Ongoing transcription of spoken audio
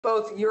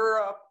both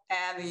Europe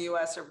and the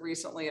US have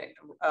recently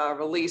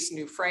released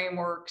new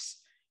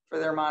frameworks for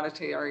their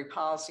monetary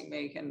policy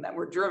making that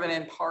were driven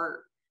in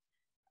part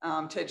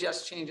to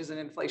adjust changes in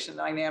inflation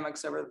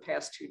dynamics over the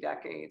past 2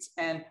 decades.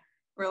 And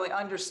really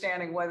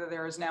understanding whether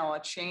there is now a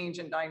change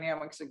in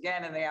dynamics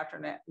again in the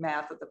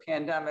aftermath of the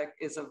pandemic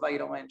is of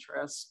vital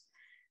interest.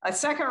 A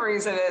second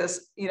reason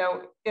is,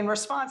 in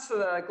response to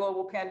the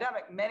global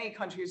pandemic, many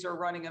countries are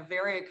running a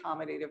very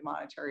accommodative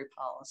monetary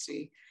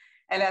policy,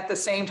 and at the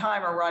same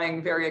time are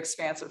running very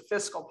expansive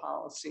fiscal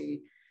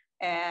policy.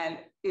 And,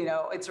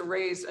 it's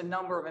raised a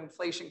number of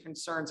inflation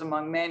concerns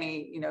among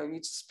many. You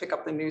just pick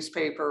up the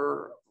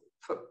newspaper,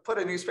 put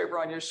a newspaper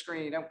on your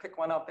screen, you don't pick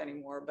one up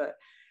anymore, but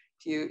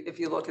if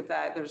you look at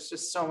that, there's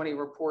just so many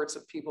reports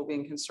of people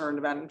being concerned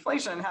about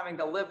inflation and having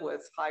to live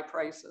with high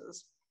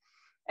prices.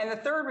 And the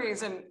third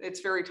reason it's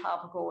very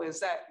topical is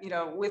that,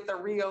 with the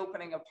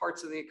reopening of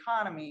parts of the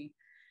economy,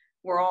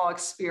 we're all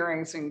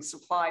experiencing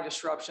supply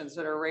disruptions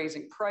that are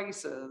raising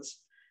prices.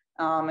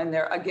 And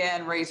they're,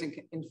 again,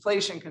 raising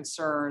inflation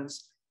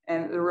concerns.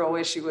 And the real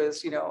issue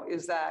is,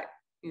 is that,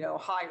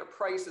 higher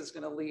prices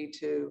going to lead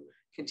to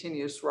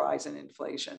continuous rise in inflation?